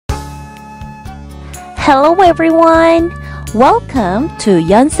Hello everyone! Welcome to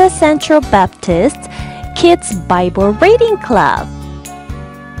Yonsei Central Baptist Kids Bible Reading Club.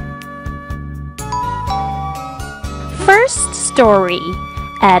 First story,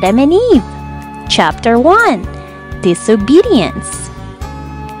 Adam and Eve, Chapter 1, Disobedience.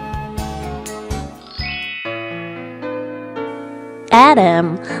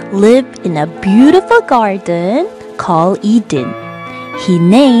 Adam lived in a beautiful garden called Eden. He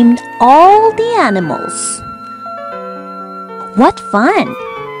named all the animals. What fun!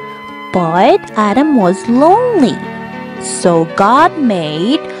 But Adam was lonely, so God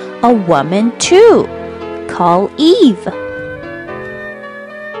made a woman too, called Eve.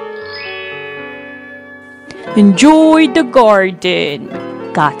 Enjoy the garden,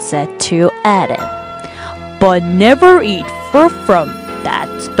 God said to Adam, but never eat fruit from that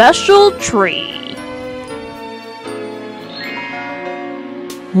special tree.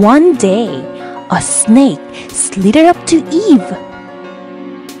 One day, a snake slithered up to Eve.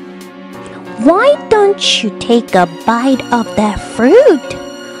 Why don't you take a bite of that fruit?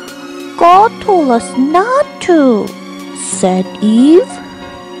 God told us not to, said Eve.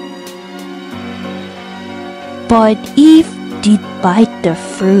 But Eve did bite the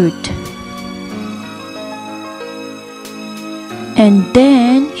fruit. And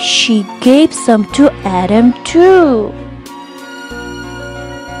then she gave some to Adam too.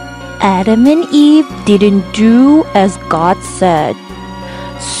 Adam and Eve didn't do as God said,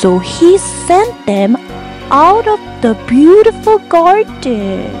 so He sent them out of the beautiful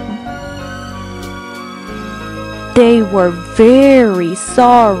garden. They were very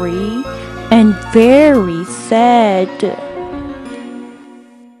sorry and very sad.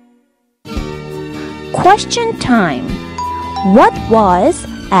 Question time. What was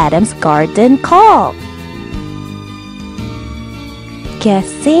Adam's garden called?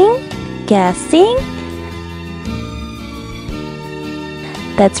 Guessing?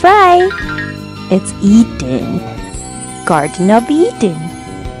 That's right. It's Eden. Garden of Eden.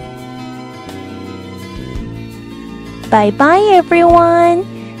 Bye-bye, everyone.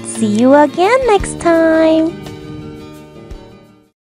 See you again next time.